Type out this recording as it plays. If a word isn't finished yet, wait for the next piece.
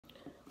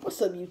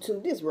What's up,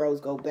 YouTube? This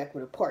Rose go back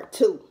with a part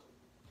 2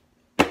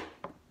 from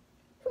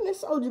that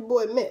Soulja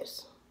Boy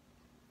mess.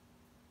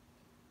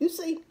 You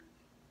see,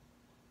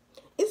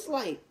 it's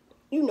like,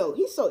 you know,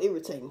 he's so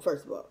irritating,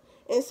 first of all.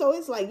 And so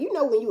it's like, you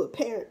know, when you a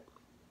parent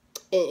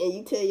and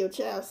you tell your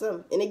child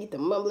something and they get to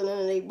mumbling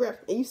under their breath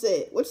and you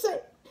say, what you say?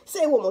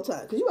 Say it one more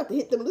time, because you about to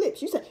hit them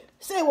lips. You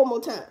say it one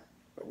more time.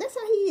 That's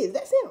how he is.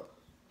 That's him.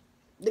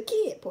 The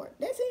kid part.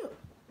 That's him.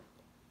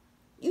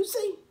 You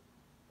see?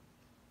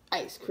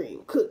 Ice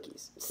cream,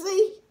 cookies.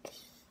 See?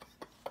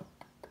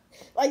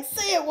 Like,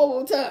 say it one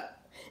more time.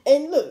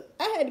 And look,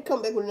 I had to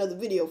come back with another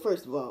video,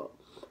 first of all,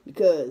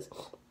 because,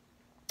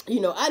 you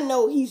know, I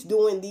know he's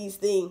doing these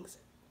things.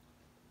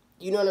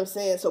 You know what I'm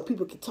saying? So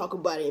people can talk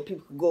about it and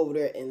people can go over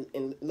there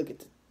and look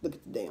at the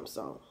damn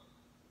song.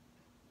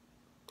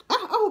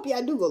 I hope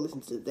y'all do go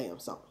listen to the damn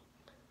song.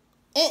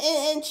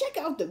 And check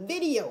out the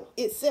video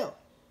itself.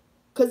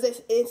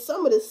 Because in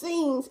some of the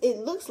scenes, it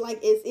looks like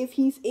as if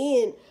he's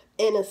in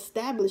an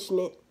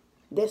establishment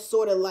that's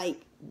sort of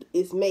like,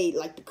 it's made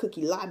like the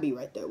cookie lobby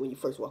right there when you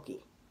first walk in.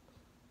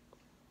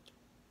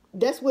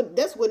 That's what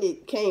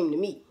it came to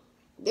me.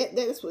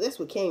 That's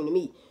what came to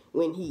me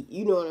when he,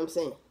 you know what I'm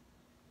saying?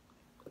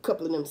 A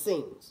couple of them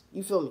scenes.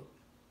 You feel me?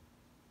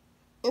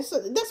 And so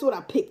that's what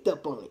I picked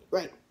up on it,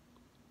 right?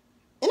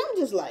 And I'm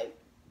just like,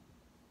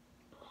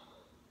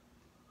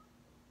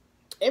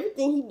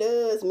 everything he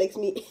does makes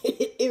me,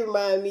 it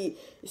reminds me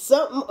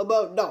something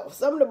about Dolph.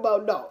 Something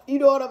about Dolph. You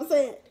know what I'm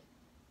saying?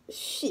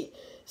 Shit.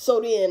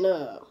 So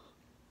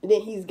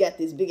then he's got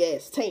this big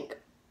ass tank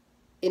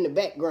in the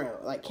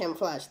background, like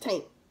camouflage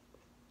tank.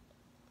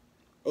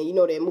 And you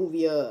know that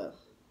movie,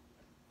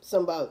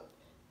 something about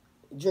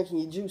drinking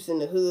your juice in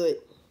the hood,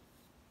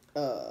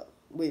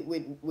 with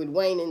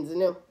Waynans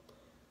and them.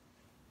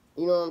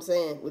 You know what I'm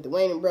saying? With the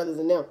Waynan brothers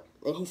and them.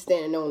 And he's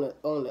standing on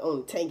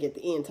the tank at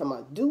the end talking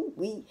about, do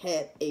we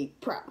have a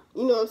problem?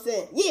 You know what I'm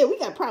saying? Yeah, we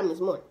got a problem this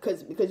morning.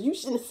 Because you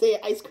shouldn't have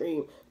said ice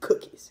cream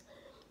cookies.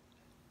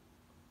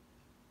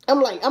 I'm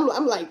like,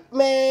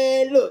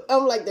 man, look,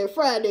 I'm like that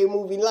Friday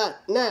movie lot.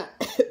 Nah,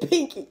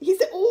 Pinky. He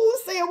said, ooh,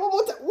 say it one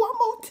more time. One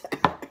more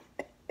time.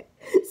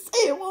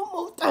 Say it one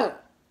more time.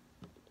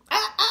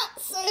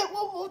 Say it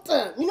one more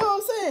time. You know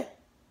what I'm saying?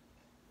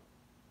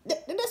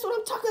 That's what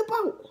I'm talking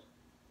about.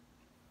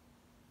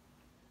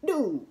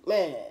 Dude,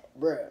 man,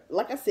 bruh.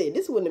 Like I said,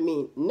 this wouldn't have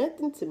mean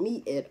nothing to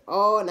me at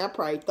all. And I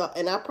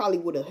probably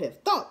would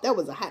have thought that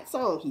was a hot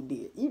song he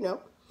did, you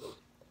know.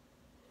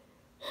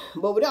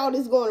 But with all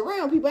this going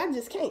around, people, I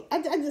just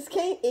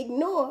can't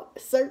ignore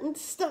certain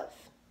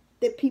stuff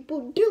that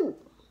people do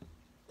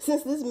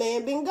since this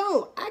man been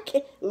gone. I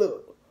can't,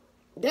 look,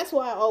 that's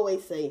why I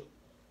always say,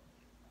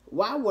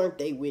 why weren't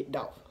they with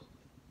Dolph?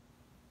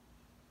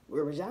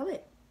 Where was y'all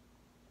at?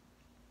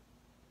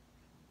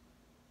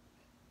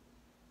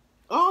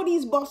 All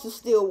these bosses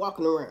still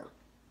walking around.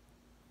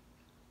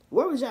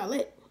 Where was y'all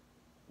at?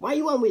 Why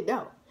you weren't with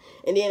Dolph?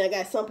 And then I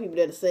got some people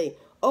that'll say,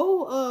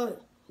 oh,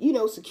 you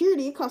know,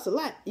 security, it costs a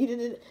lot.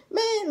 Man,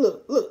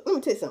 look, let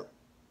me tell you something.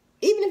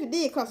 Even if it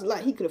did cost a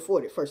lot, he could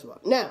afford it, first of all.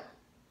 Now,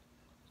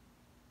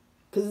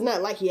 because it's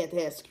not like he had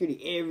to have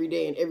security every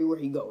day and everywhere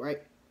he go,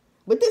 right?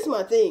 But this is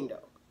my thing,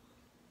 though.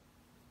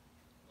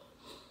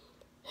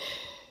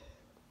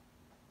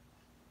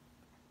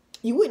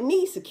 You wouldn't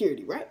need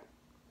security, right?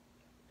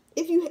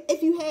 If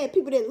you had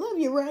people that love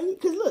you around you,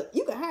 because look,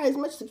 you can hire as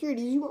much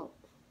security as you want.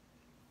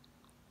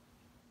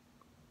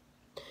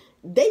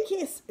 They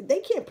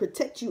can't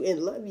protect you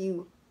and love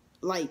you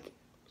like,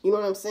 you know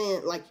what I'm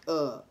saying, like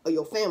or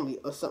your family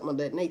or something of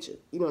that nature.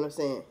 You know what I'm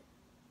saying?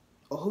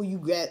 Or who you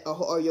got,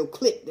 or your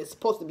clique that's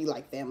supposed to be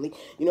like family.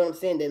 You know what I'm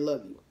saying? They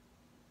love you,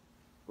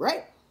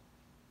 right?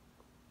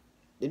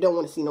 They don't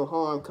want to see no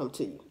harm come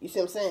to you. You see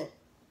what I'm saying?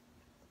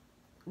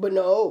 But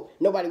no,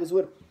 nobody was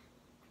with him.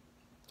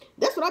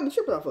 That's what I be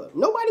tripping off of.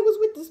 Nobody was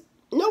with this.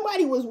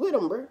 Nobody was with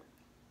him, bro.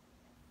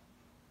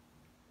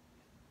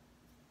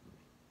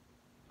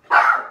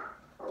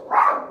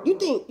 You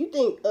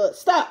think,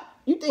 stop.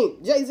 You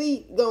think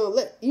Jay-Z gonna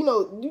let, you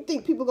know, you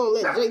think people gonna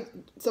let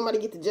somebody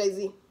get to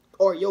Jay-Z?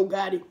 Or Yo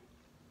Gotti?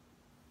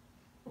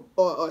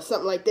 Or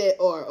something like that?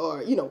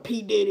 Or, you know,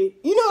 P. Diddy?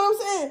 You know what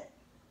I'm saying?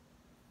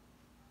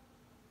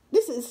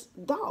 This is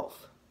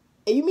Dolph.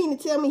 And you mean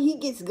to tell me he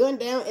gets gunned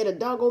down at a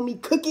doggone me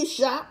cookie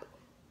shop?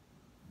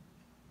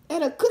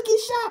 At a cookie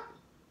shop?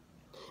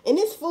 And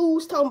this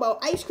fool's talking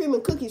about ice cream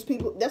and cookies,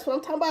 people. That's what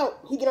I'm talking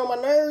about. He get on my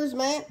nerves,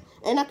 man.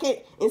 And I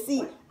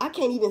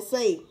can't even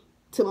say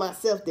to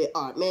myself that,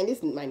 oh, man,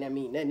 this might not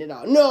mean nothing at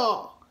all.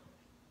 No.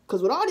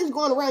 Because with all this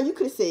going around, you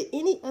could have said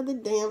any other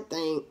damn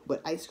thing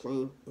but ice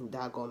cream and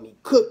doggone me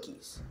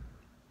cookies.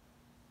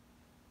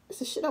 That's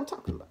the shit I'm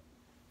talking about.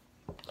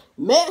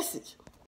 Message.